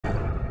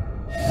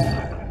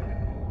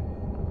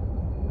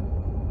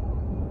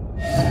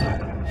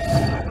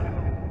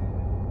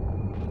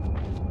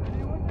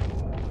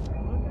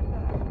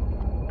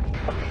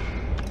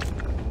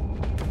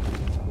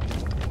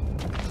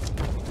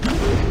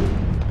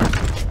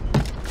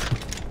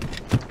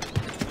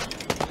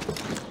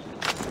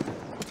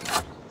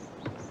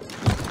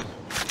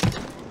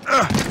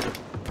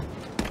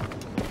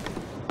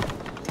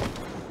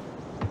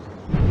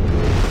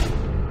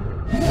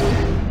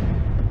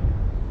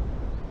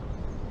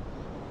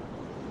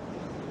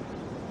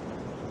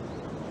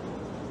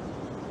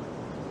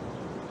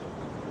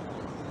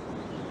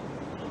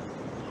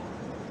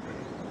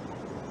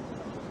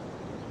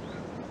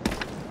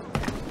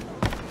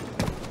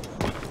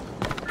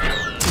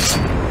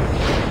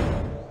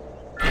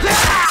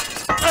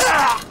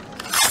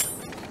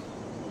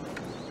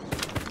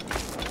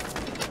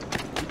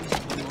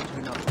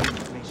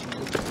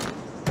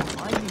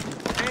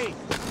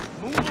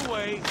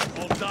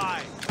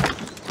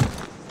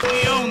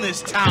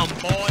this town,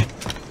 boy!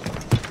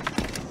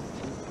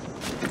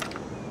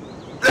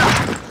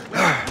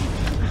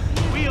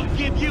 We'll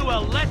give you a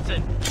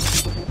lesson!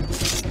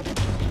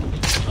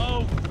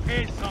 Oh,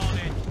 piss on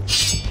it!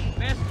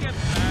 Let's get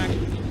back!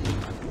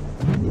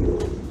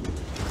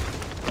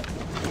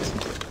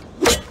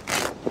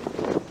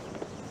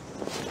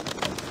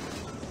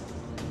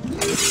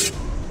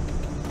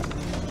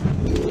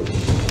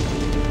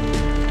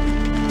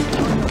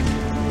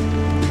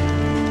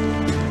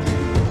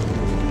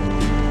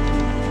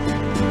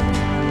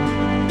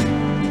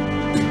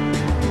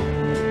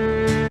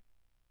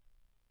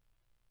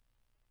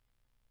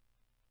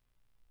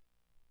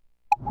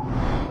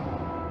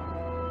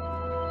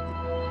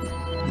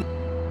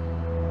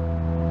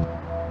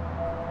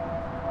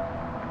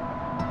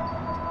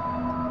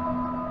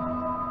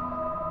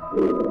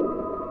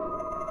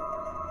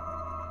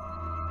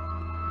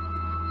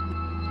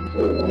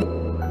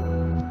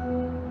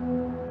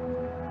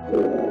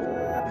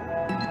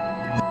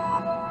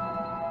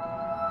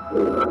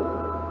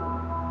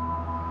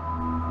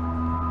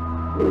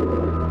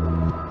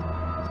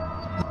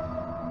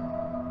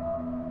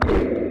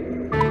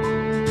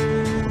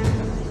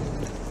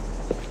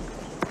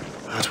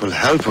 That will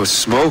help us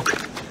smoke.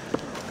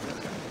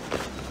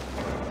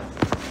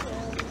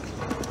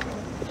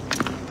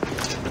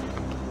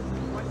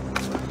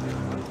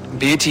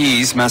 Be at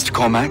ease, Master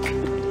Cormac.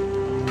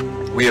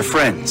 We are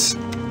friends.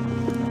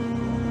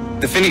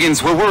 The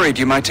Finnegans were worried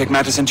you might take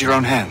matters into your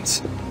own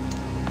hands.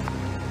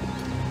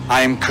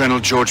 I am Colonel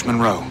George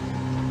Monroe.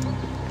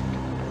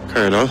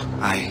 Colonel?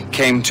 I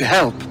came to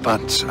help,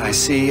 but I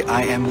see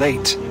I am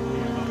late.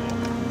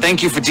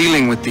 Thank you for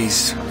dealing with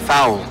these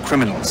foul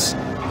criminals.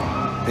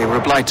 They were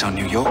a blight on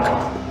New York.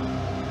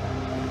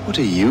 What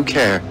do you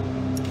care?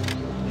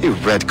 You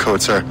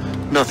redcoats are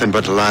nothing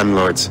but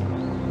landlords.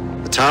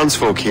 The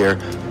townsfolk here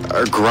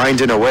are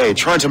grinding away,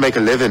 trying to make a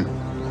living.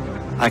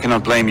 I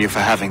cannot blame you for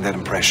having that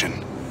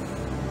impression.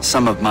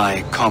 Some of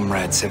my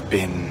comrades have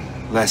been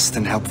less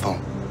than helpful.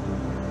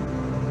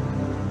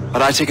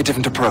 But I take a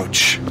different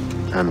approach.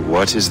 And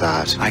what is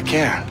that? I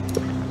care.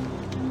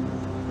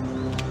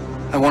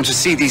 I want to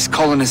see these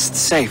colonists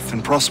safe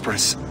and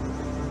prosperous.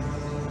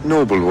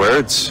 Noble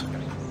words.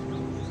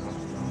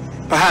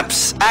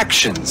 Perhaps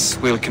actions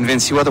will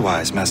convince you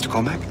otherwise, Master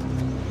Cormac.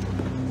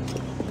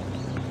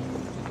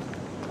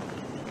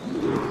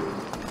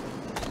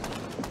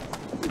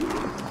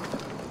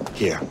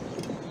 Here,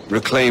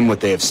 reclaim what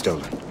they have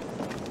stolen.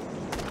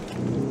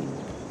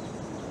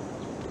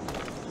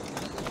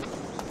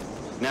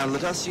 Now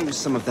let us use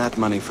some of that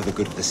money for the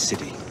good of the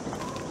city.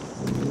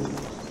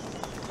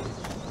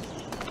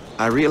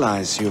 I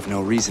realize you have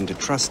no reason to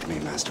trust me,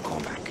 Master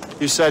Cormac.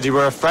 You said you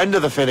were a friend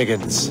of the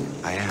Finnegans.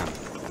 I am.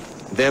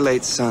 Their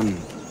late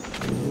son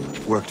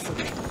worked for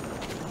me.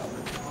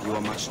 You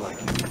are much like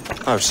him.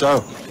 How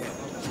so?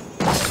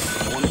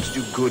 I wanted to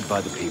do good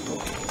by the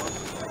people.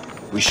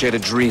 We shared a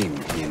dream,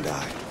 he and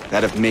I,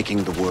 that of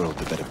making the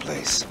world a better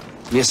place.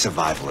 Mere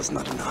survival is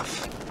not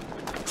enough.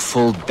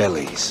 Full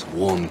bellies,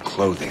 warm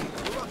clothing.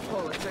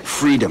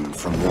 Freedom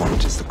from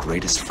want is the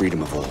greatest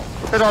freedom of all.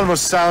 It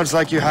almost sounds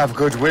like you have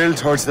goodwill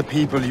towards the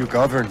people you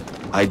govern.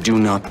 I do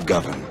not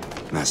govern,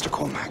 Master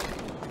Cormac.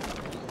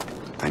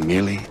 I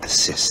merely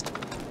assist.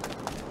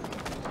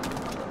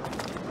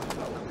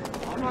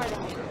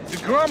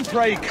 The Grand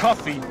Prix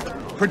coffee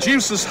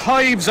produces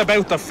hives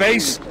about the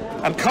face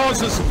and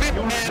causes fit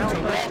men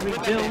to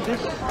rebuild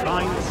this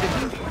fine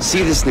city.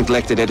 See this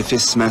neglected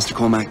edifice, Master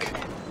Cormac?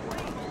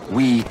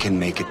 We can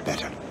make it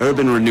better.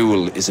 Urban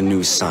renewal is a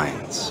new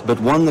science, but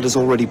one that has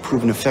already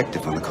proven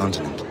effective on the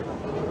continent.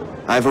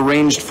 I've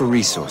arranged for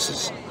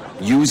resources.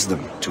 Use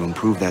them to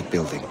improve that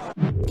building.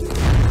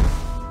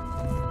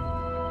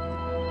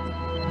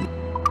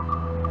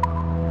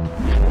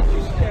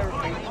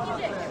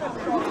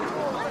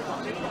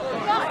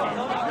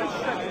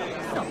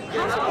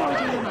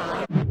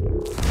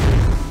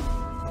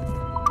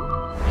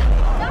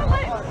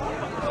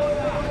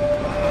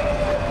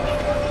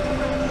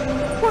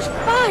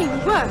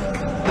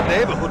 The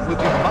neighborhood will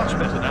be much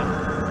better now.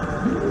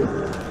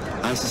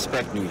 I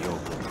suspect New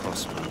York will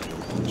prosper under your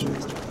watch.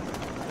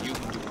 You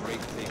can do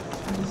great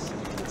things.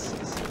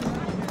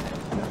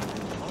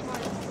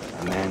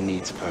 A man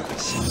needs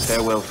purpose.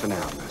 Farewell for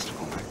now, Master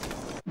Cormac.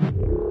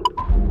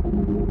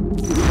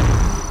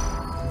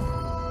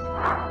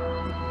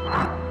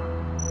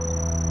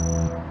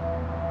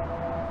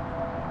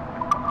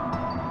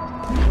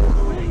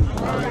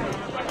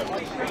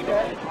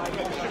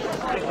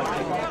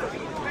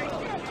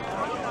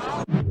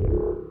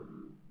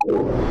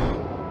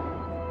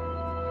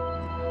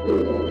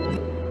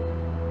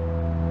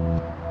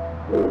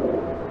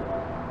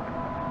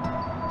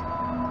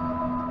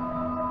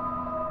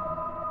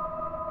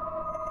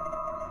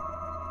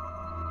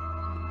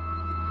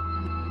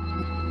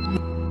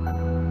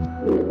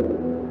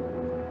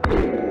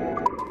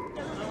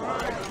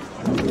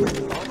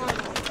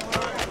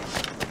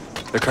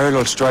 The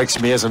Colonel strikes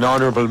me as an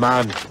honorable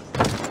man.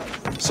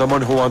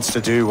 Someone who wants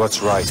to do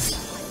what's right.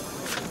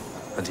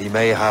 And he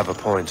may have a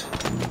point.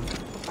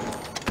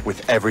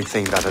 with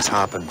everything that has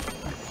happened.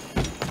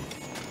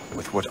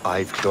 With what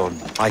I've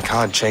done, I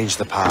can't change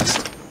the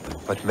past.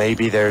 But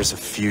maybe there's a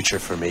future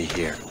for me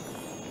here.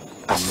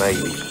 And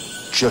maybe,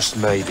 just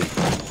maybe,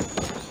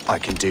 I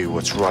can do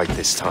what's right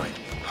this time.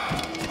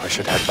 I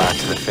should head back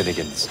to the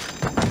Finnegans.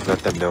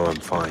 Let them know I'm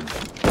fine.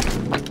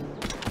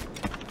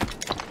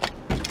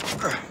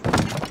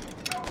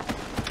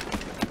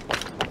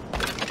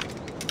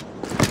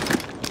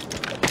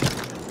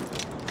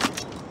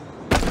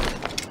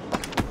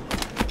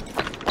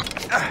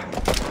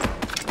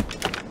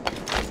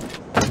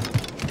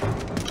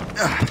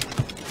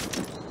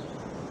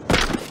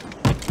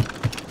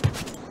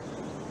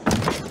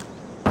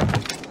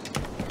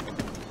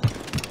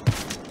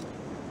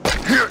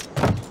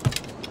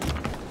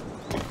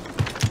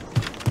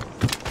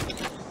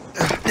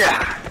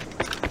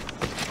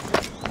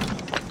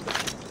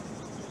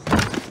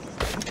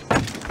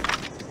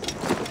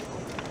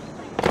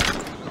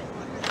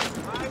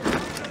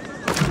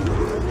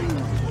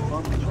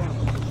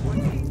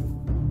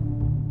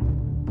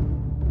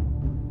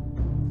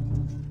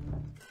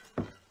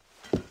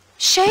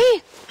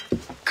 Shay!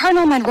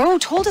 Colonel Monroe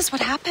told us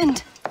what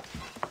happened.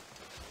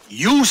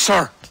 You,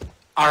 sir,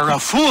 are a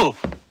fool.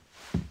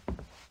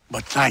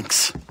 But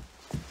thanks.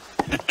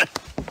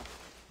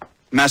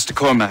 Master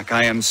Cormac,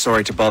 I am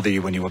sorry to bother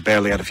you when you were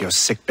barely out of your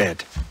sick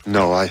bed.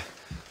 No, I've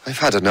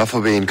had enough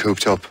of being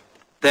cooped up.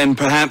 Then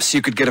perhaps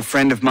you could get a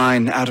friend of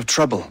mine out of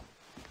trouble.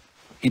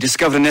 He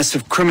discovered a nest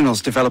of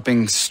criminals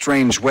developing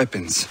strange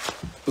weapons.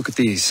 Look at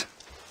these.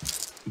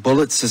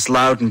 Bullets as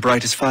loud and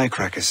bright as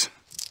firecrackers.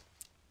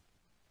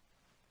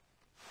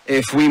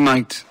 If we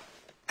might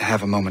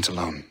have a moment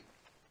alone.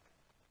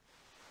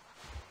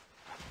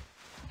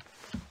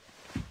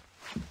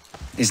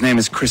 His name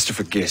is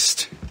Christopher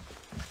Gist,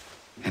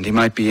 and he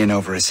might be in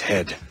over his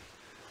head.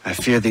 I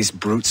fear these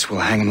brutes will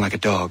hang him like a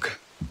dog.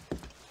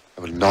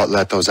 I will not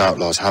let those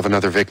outlaws have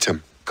another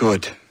victim.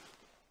 Good.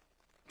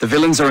 The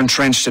villains are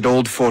entrenched at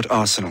Old Fort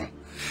Arsenal.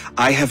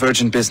 I have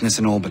urgent business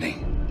in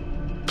Albany.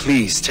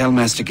 Please tell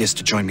Master Gist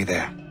to join me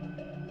there.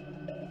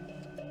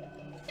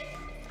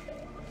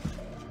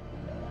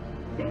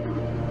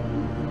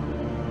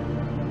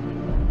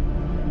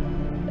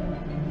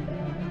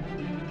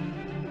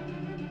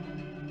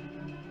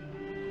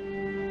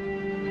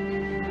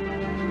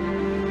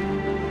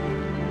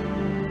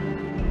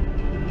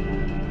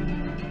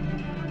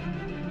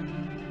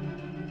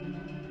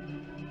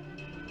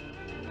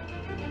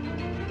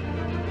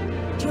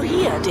 Do you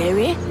hear,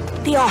 dearie?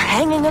 They are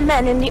hanging a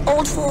man in the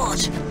old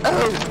fort.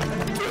 Oh.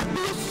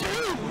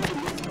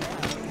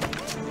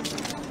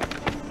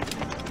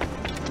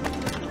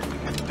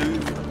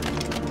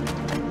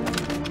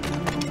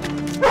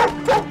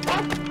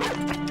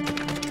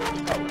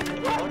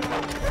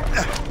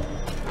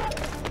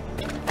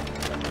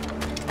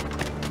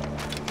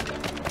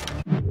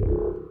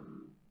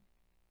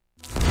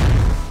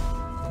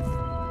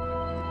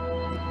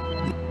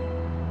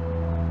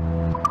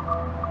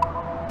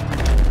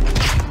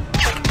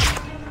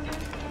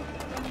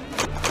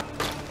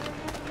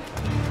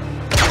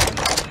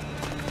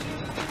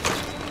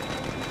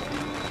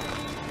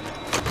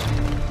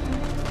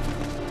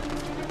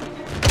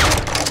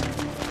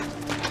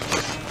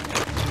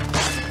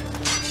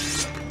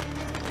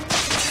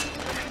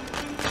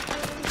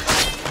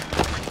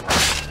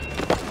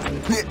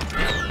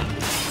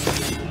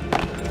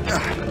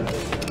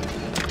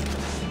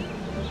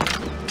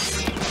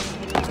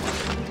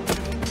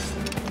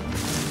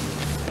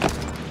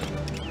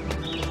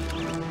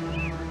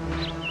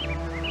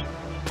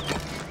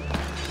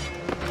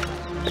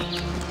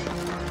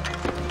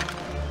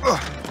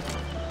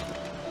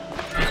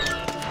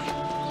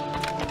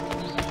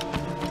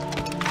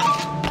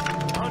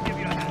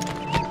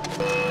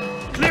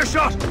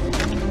 Shot!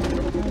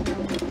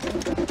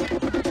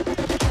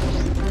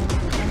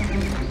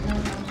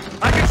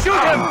 I can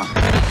shoot him!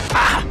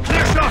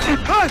 Clear shot!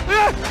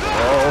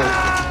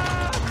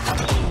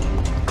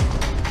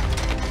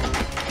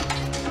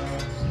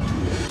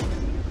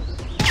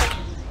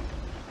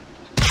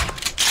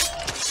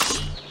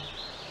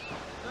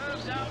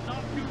 Served out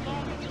not too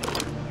long ago.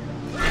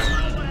 What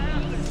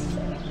happened?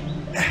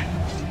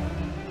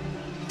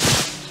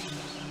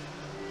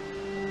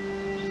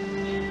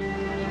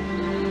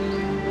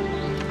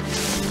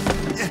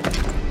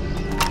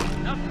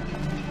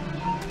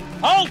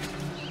 Halt!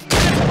 I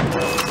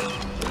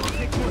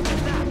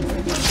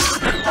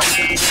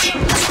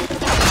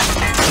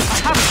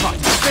have a shot.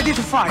 Ready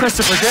to fire.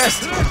 Christopher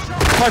Guest!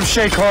 I'm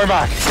Shay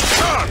Cormac.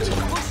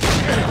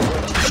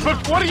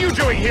 But what are you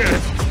doing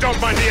here?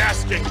 Don't mind me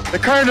asking. The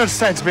Colonel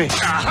sent me.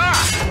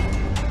 Aha!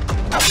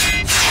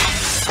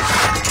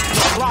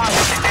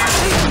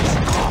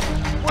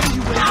 What are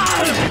you waiting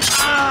for?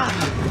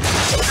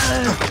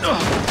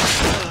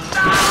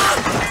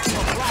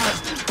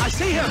 I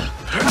see him!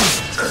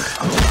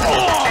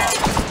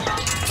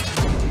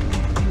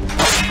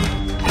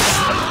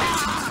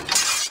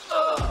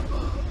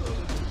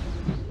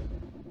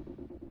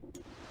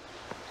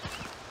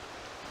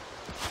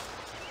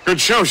 Good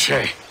show,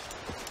 Shay.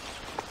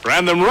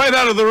 Ran them right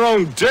out of their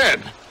own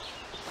den.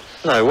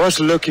 I was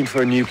looking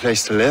for a new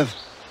place to live.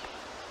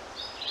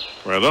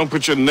 Well, don't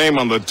put your name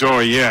on the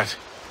door yet.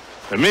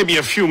 There may be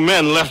a few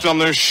men left on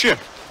their ship.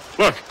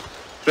 Look,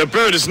 the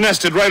bird is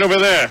nested right over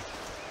there.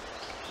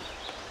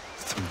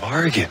 The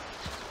Morrigan.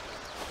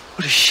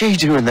 What is she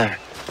doing there?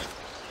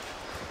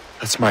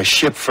 That's my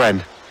ship,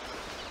 friend.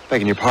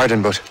 Begging your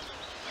pardon, but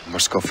I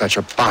must go fetch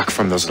her back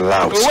from those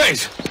louts.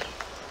 Wait!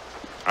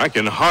 I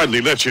can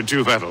hardly let you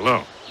do that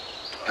alone.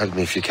 Help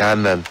me if you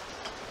can, then.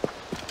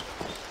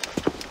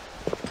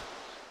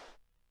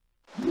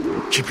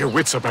 Keep your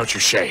wits about you,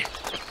 Shay.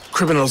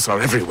 Criminals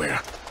are everywhere,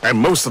 and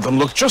most of them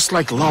look just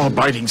like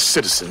law-abiding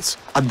citizens.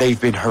 And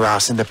they've been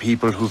harassing the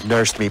people who've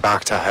nursed me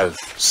back to health.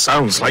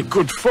 Sounds like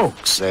good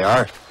folks. They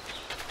are.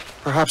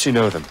 Perhaps you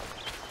know them.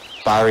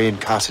 Barry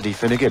and Cassidy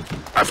Finnegan.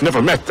 I've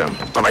never met them,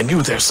 but I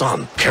knew their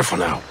son. Careful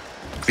now.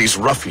 These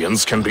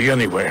ruffians can be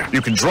anywhere.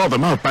 You can draw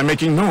them out by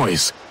making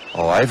noise.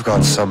 Oh, I've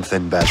got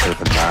something better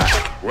than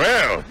that.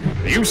 Well,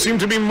 you seem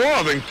to be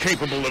more than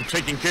capable of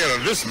taking care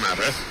of this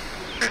matter.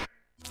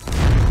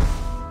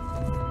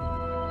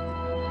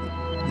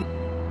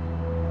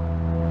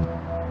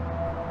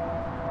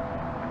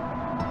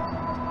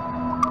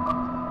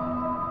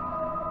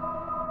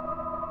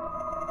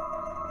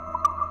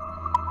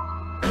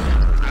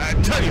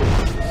 Tell you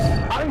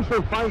what, I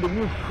shall find a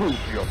new crew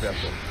for your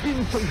vessel,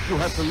 in case you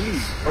have to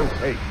leave.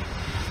 Okay.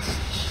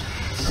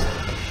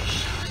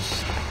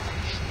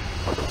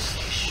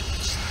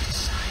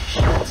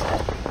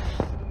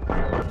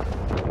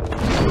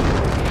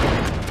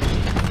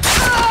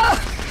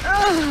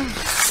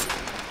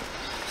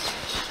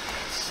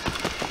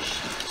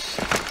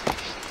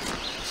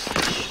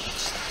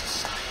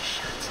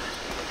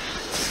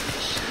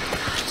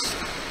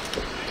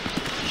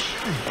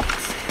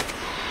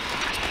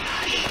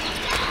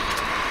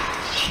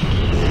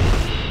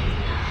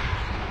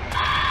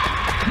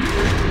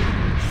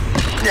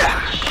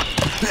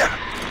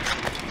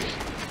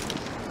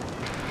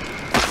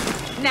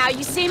 Now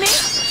you see me?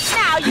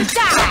 Now you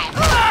die!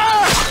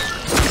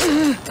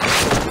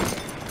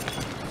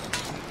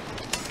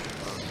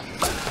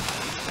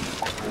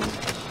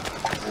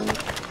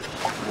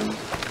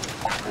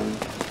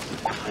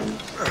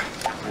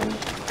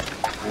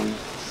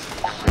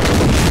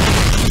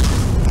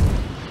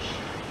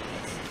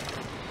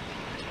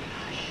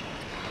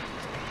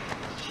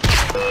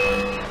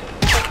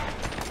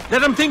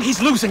 Let him think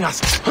he's losing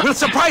us. We'll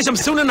surprise him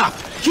soon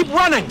enough. Keep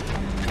running!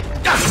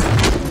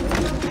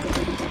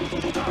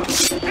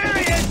 There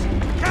he is!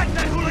 Catch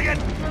that hooligan!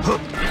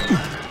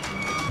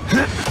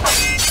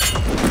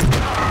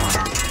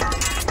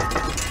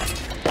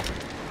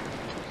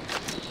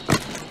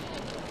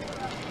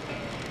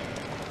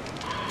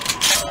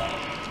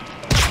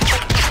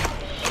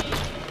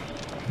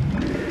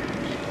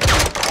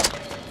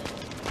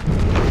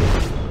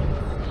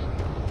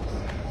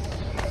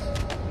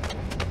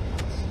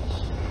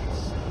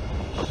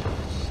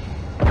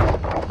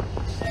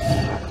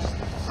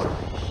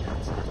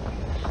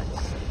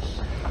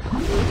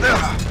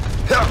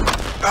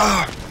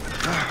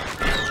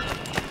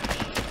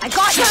 I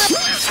got you!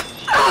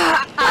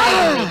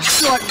 I'll make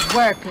short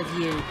work of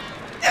you.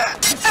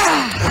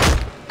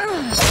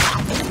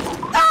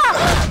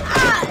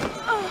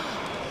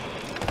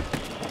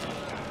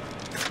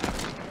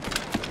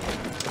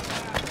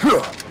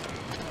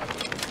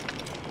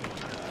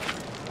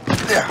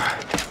 Yeah.